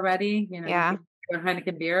everywhere already, you Yeah. get your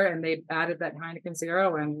Heineken beer and they've added that Heineken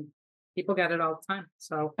Zero and people get it all the time.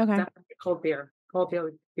 So Okay. definitely cold beer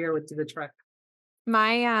would do the trick.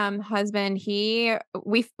 My, husband, he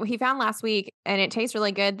found last week, and it tastes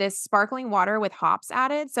really good, this sparkling water with hops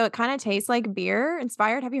added, so it kinda tastes like beer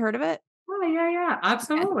inspired. Have you heard of it? Oh, yeah, yeah, Eh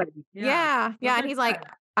absolutely. Yeah. Yeah, Those yeah, and are he's like good.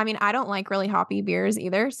 I mean, I don't like really hoppy beers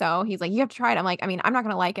either, so he's like, "You have to try it." I'm like, "I mean, I'm not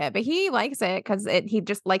gonna like it," but he likes it 'cause he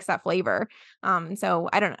just likes that flavor. So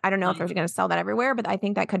I don't know if they're Nice. gonna sell that everywhere, but I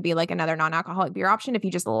think that could be, like, another non-alcoholic beer option if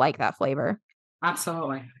you just like that flavor.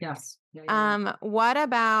 Absolutely. Yes. Yeah, yeah, yeah. What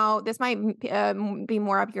about this might be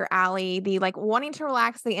more up your alley, the like wanting to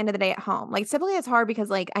relax the end of the day at home. Like typically it's hard because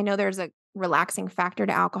like I know there's a relaxing factor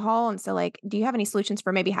to alcohol. And so like, do you have any solutions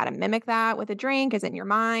for maybe how to mimic that with a drink? Is it in your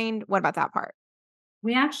mind? What about that part?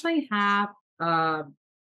 We actually have, uh,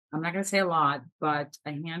 I'm not going to say a lot, but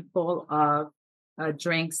a handful of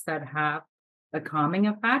drinks that have a calming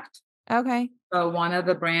effect. Okay. So one of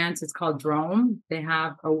the brands is called Drome. They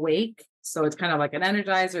have Awake. So it's kind of like an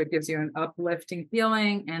energizer. It gives you an uplifting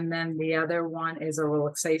feeling. And then the other one is a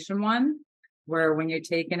relaxation one, where when you're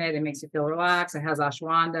taking it, it makes you feel relaxed. It has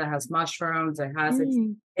ashwagandha, it has mushrooms,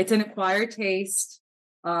 Mm, it's an acquired taste.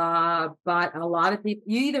 But a lot of people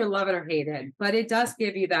you either love it or hate it, but it does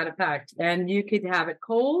give you that effect. And you could have it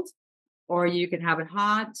cold or you can have it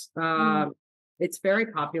hot. mm, It's very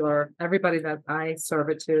popular. Everybody that I serve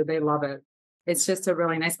it to, they love it. It's just a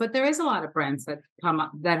really nice, but there is a lot of brands that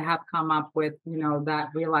have come up with, that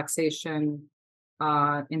relaxation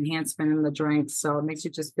enhancement in the drinks. So it makes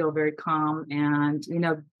you just feel very calm. And,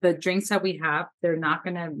 the drinks that we have, they're not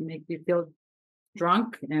going to make you feel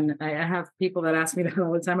drunk. And I have people that ask me that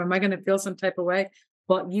all the time. Am I going to feel some type of way?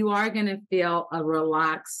 But you are going to feel a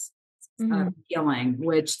relaxed mhm, feeling,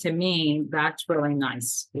 which to me, that's really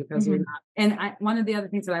nice because you're mhm. not. And one of the other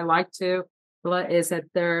things that I like to is that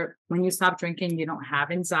when you stop drinking, you don't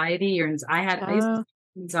have anxiety. I used to Oh, have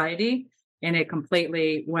anxiety and it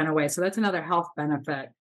completely went away. So that's another health benefit.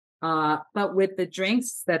 But with the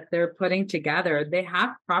drinks that they're putting together, they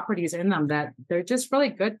have properties in them that they're just really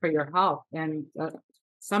good for your health. And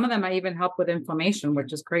some of them might even help with inflammation,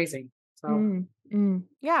 which is crazy. So,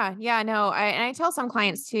 Yeah, yeah, no, I tell some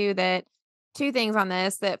clients too that 2 things on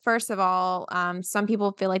this, that first of all, some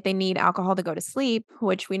people feel like they need alcohol to go to sleep,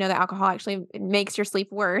 which we know that alcohol actually makes your sleep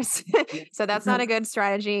worse. So that's not a good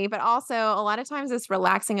strategy, but also a lot of times this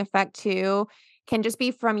relaxing effect too can just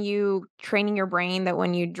be from you training your brain that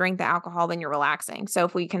when you drink the alcohol, then you're relaxing. So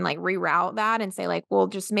if we can like reroute that and say like, well,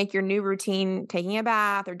 just make your new routine taking a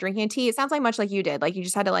bath or drinking a tea. It sounds like much like you did. Like you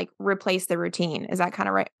just had to like replace the routine. Is that kind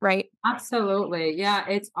of right? absolutely. Yeah,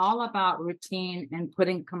 it's all about routine and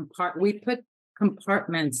we put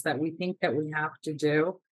compartments that we think that we have to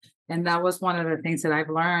do. And that was one of the things that I've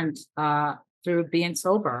learned through being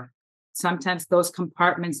sober. Sometimes those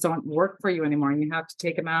compartments don't work for you anymore and you have to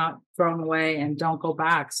take them out, throw them away and don't go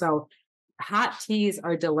back. So hot teas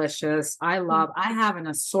are delicious. Mm. I have an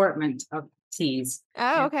assortment of teas. Oh,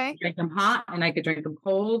 And I okay. drink them hot and I could drink them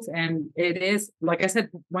cold. And it is, like I said,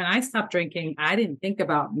 when I stopped drinking, I didn't think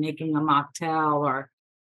about making a mocktail or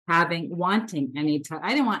wanting I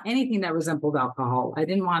didn't want anything that resembled alcohol. I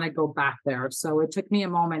didn't want to go back there. So it took me a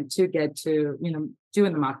moment to get to,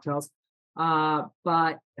 doing the mocktails.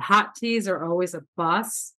 But hot teas are always a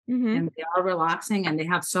plus Mhm. and they are relaxing and they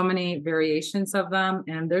have so many variations of them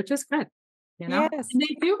and they're just good, Yes. and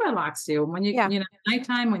they do relax you when Yeah.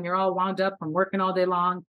 nighttime when you're all wound up from working all day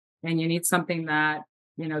long and you need something that,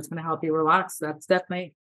 it's going to help you relax. That's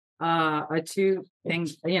definitely a two thing,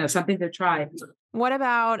 something to try. What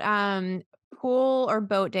about, pool or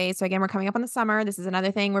boat days? So again, we're coming up on the summer. This is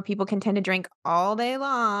another thing where people can tend to drink all day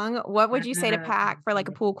long. What would you say to pack for like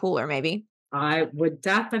a pool cooler maybe? I would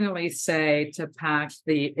definitely say to pack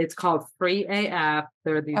it's called Free AF.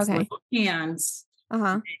 They're these Okay. little cans,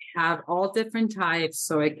 Uh-huh. have all different types.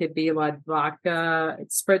 So it could be like vodka,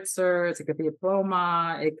 spritzers, it could be a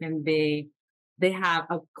Paloma, they have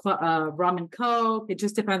a rum and Coke. It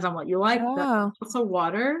just depends on what you like. But Oh. also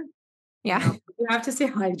water, Yeah. you have to stay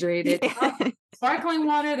hydrated. Sparkling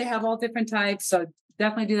water, they have all different types. So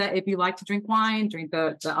definitely do that. If you like to drink wine, drink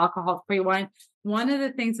the alcohol-free wine. One of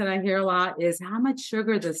the things that I hear a lot is how much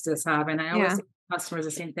sugar does this have? And I always Yeah. say to customers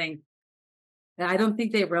the same thing. I don't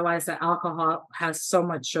think they realize that alcohol has so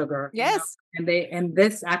much sugar, Yes. and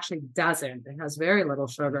this actually doesn't. It has very little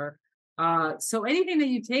sugar. So anything that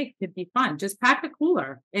you take could be fun. Just pack a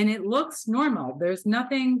cooler and it looks normal. There's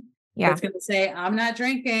nothing Yeah. It's going to say, I'm not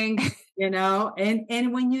drinking,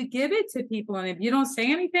 and when you give it to people and if you don't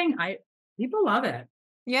say anything, people love it.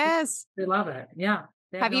 Yes. They love it. Yeah.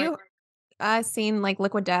 They have Have no idea. you seen like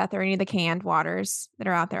Liquid Death or any of the canned waters that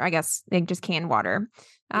are out there? I guess they just canned water.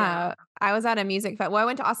 Yeah. I was at a music fest. Well, I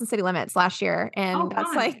went to Austin City Limits last year, and Oh, that's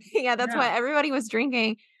fun. like, yeah, that's what Yeah. everybody was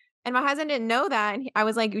drinking. And my husband didn't know that. And I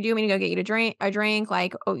was like, "Do you want me to go get you a drink?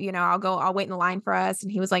 Like, oh, I'll wait in the line for us."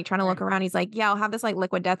 And he was like trying to look Right. around. He's like, "Yeah, I'll have this like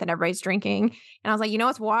Liquid Death that everybody's drinking." And I was like,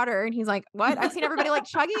 "It's water." And he's like, "What? I've seen everybody like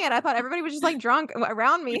chugging it. I thought everybody was just like drunk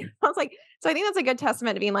around me." I was like, so I think that's a good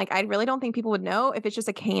testament to being like, I really don't think people would know if it's just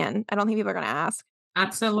a can. I don't think people are going to ask.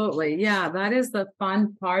 Absolutely. Yeah. That is the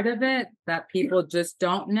fun part of it that people just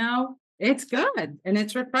don't know. It's good and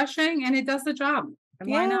it's refreshing and it does the job. And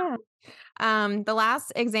why not? Yeah. The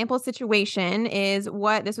last example situation is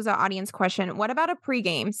this was an audience question. What about a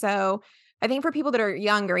pregame? So I think for people that are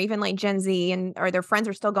younger, even like Gen Z or their friends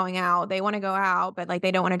are still going out, they want to go out, but like they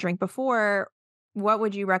don't want to drink before. What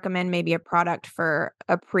would you recommend maybe a product for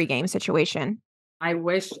a pregame situation? I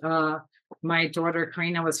wish my daughter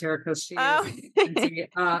Karina was here because she is.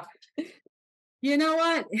 Oh, You know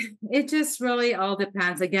what? It just really all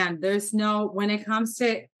depends. Again, when it comes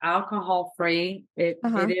to alcohol free, it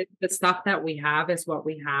uh-huh. is the stuff that we have is what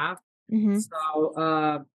we have. Hmm.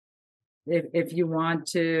 So if you want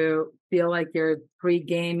to feel like you're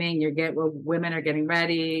pre-gaming, women are getting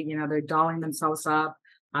ready, they're dolling themselves up.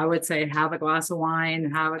 I would say have a glass of wine,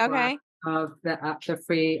 have a glass Okay. of the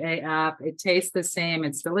free AF. It tastes the same.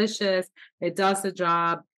 It's delicious. It does the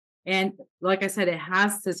job. And like I said, it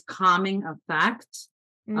has this calming effect.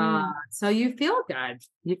 Mm, So you feel good.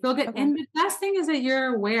 You feel good. okay. And the best thing is that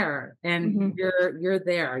you're aware and Hmm. you're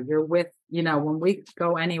there. You're with, when we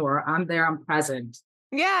go anywhere, I'm there, I'm present.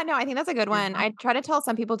 Yeah, no, I think that's a good You one. know? I try to tell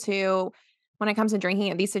some people too, when it comes to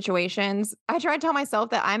drinking at these situations, I try to tell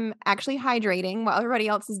myself that I'm actually hydrating while everybody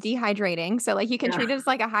else is dehydrating. So, like, you can Yeah. treat it as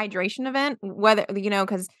like a hydration event, whether,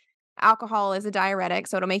 because alcohol is a diuretic.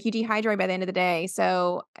 So, it'll make you dehydrate by the end of the day.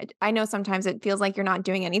 So, I know sometimes it feels like you're not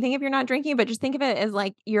doing anything if you're not drinking, but just think of it as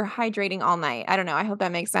like you're hydrating all night. I don't know. I hope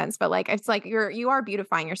that makes sense. But, like, it's like you are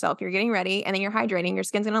beautifying yourself. You're getting ready and then you're hydrating. Your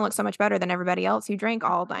skin's going to look so much better than everybody else who drank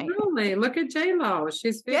all night. Really? Look at J-Lo.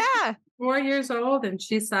 She's Yeah. 54 years old and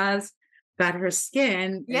she says that her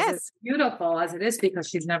skin is as Yes. beautiful as it is because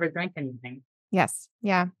she's never drank anything. Yes.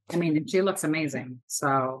 Yeah. I mean, she looks amazing.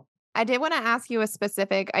 So I did want to ask you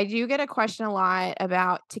I do get a question a lot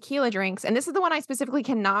about tequila drinks, and this is the one I specifically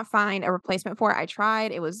cannot find a replacement for. I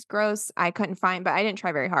tried, it was gross. I couldn't find, but I didn't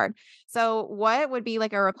try very hard. So, what would be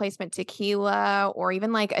like a replacement tequila or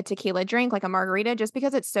even like a tequila drink, like a margarita, just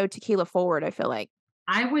because it's so tequila forward, I feel like.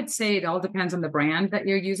 I would say it all depends on the brand that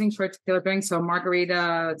you're using for a tequila drink. So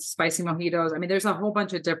margarita, spicy mojitos. I mean, there's a whole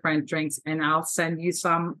bunch of different drinks, and I'll send you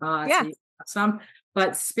some. So Yeah. you have some.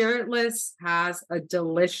 But Spiritless has a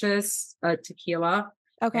delicious tequila,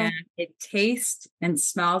 and Okay. it tastes and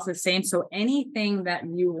smells the same. So anything that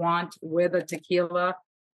you want with a tequila,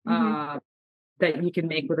 Hmm. uh, that you can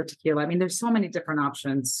make with a tequila. I mean, there's so many different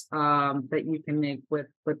options that you can make with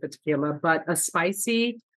the tequila, but a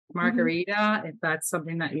spicy Hmm. margarita, if that's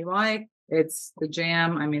something that you like, it's the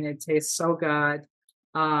jam. I mean, it tastes so good.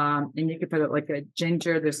 And you can put it like a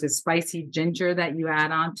ginger. There's this spicy ginger that you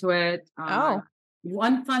add onto it. Oh,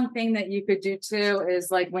 One fun thing that you could do too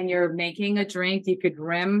is like when you're making a drink, you could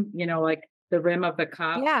rim, like the rim of the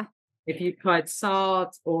cup yeah. if you put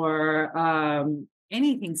salt or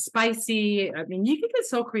anything spicy. I mean, you can get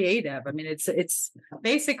so creative. I mean, it's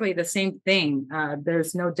basically the same thing.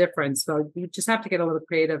 There's no difference. So you just have to get a little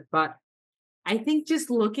creative. But I think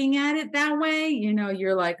just looking at it that way,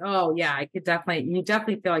 you're like, oh yeah, you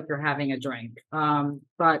definitely feel like you're having a drink.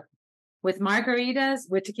 But with margaritas,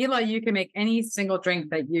 with tequila, you can make any single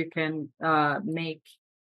drink that you can make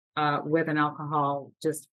with an alcohol.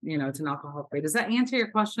 Just, it's an alcohol free. Does that answer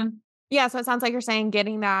your question? Yeah. So it sounds like you're saying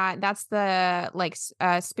getting that's the like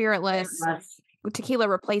spiritless Yes. tequila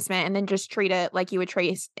replacement, and then just treat it like you would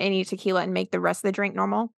trace any tequila and make the rest of the drink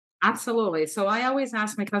normal. Absolutely. So I always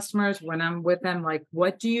ask my customers when I'm with them, like,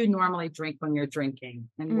 what do you normally drink when you're drinking?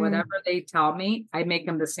 And Mm. whatever they tell me, I make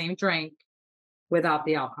them the same drink without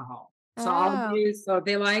the alcohol. Oh, So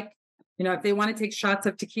they like, if they want to take shots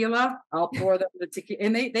of tequila, I'll pour them the tequila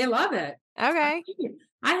and they love it. I'm okay. telling you.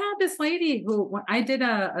 I had this lady who, when I did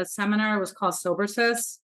a seminar, it was called Sober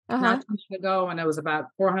Sis, not Uh-huh. too long ago, and it was about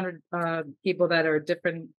 400 people that are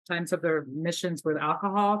different times of their missions with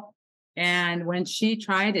alcohol. And when she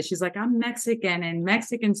tried it, she's like, I'm Mexican and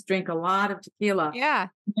Mexicans drink a lot of tequila. Yeah.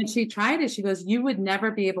 When she tried it, she goes, you would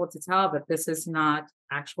never be able to tell that this is not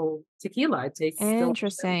actual tequila. It tastes delicious.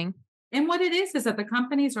 Interesting. And what it is that the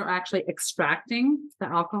companies are actually extracting the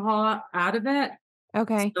alcohol out of it.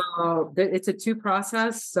 Okay. So it's a two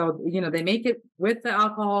process. So, they make it with the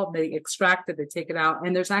alcohol, they extract it, they take it out,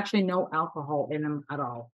 and there's actually no alcohol in them at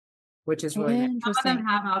all, which is really nice. Some of them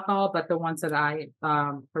have alcohol, but the ones that I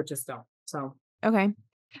purchased don't. So, okay.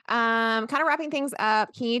 Kind of wrapping things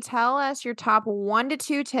up, can you tell us your top 1 to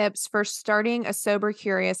 2 tips for starting a sober,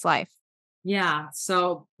 curious life? yeah.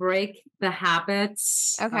 So break the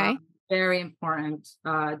habits. Okay. Very important.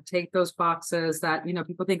 Take those boxes that,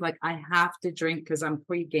 people think like I have to drink because I'm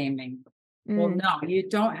pre-gaming. Well, no, you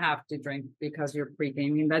don't have to drink because you're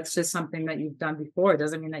pre-gaming. That's just something that you've done before. It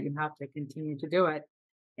doesn't mean that you have to continue to do it.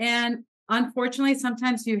 And unfortunately,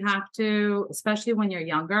 sometimes you have to, especially when you're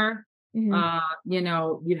younger, you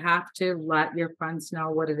have to let your friends know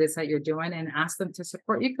what it is that you're doing and ask them to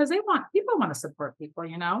support you because people want to support people,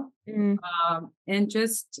 and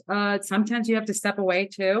just sometimes you have to step away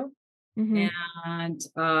too. And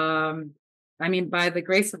I mean, by the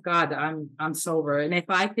grace of God, I'm sober. And if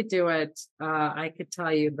I could do it, I could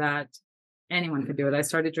tell you that anyone could do it. I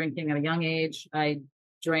started drinking at a young age. I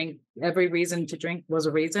drank. Every reason to drink was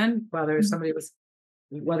a reason,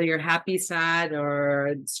 whether you're happy, sad,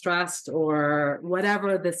 or stressed, or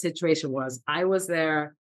whatever the situation was, I was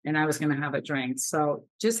there and I was going to have a drink. So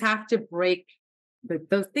just have to break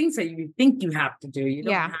those things that you think you have to do. You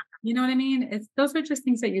don't have, you know what I mean? Those are just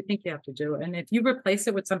things that you think you have to do. And if you replace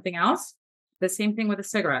it with something else, the same thing with a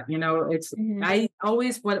cigarette, I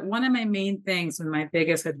always, one of my main things and my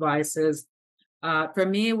biggest advice is, for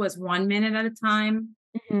me, it was 1 minute at a time,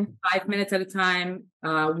 5 minutes at a time,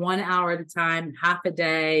 1 hour at a time, half a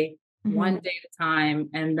day, 1 day at a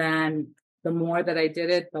time. And then the more that I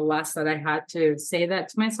did it, the less that I had to say that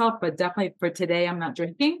to myself. But definitely for today, I'm not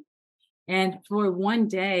drinking. And for 1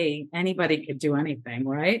 day, anybody could do anything,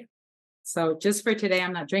 right? So just for today,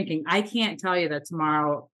 I'm not drinking. I can't tell you that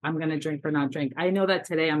tomorrow I'm going to drink or not drink. I know that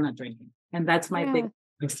today I'm not drinking. And that's my big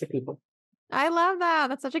advice to people. I love that.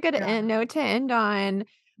 That's such a good note to end on.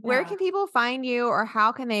 Where can people find you or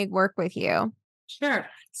how can they work with you? Sure.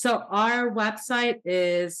 So our website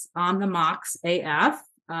is On the Mox AF.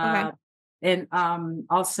 And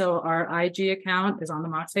also our IG account is On the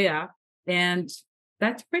Mox AF. And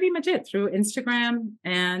that's pretty much it, through Instagram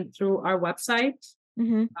and through our website.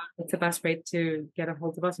 It's the best way to get a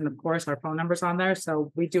hold of us. And of course, our phone number's on there.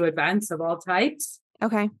 So we do events of all types.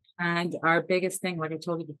 Okay. And our biggest thing, like I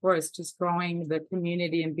told you before, is just growing the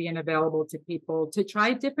community and being available to people to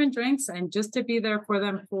try different drinks and just to be there for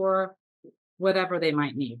them for whatever they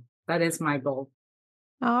might need. That is my goal.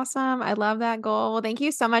 Awesome. I love that goal. Well, thank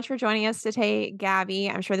you so much for joining us today, Gabby.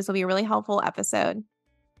 I'm sure this will be a really helpful episode.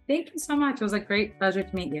 Thank you so much. It was a great pleasure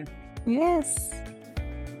to meet you. Yes.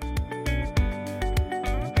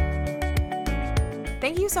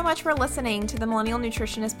 Thank you so much for listening to the Millennial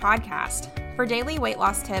Nutritionist Podcast. For daily weight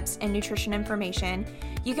loss tips and nutrition information,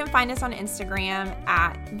 you can find us on Instagram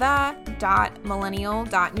at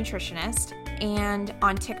the.millennial.nutritionist and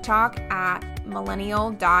on TikTok at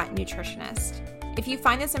millennial.nutritionist. If you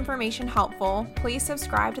find this information helpful, please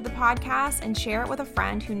subscribe to the podcast and share it with a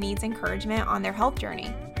friend who needs encouragement on their health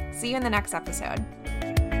journey. See you in the next episode.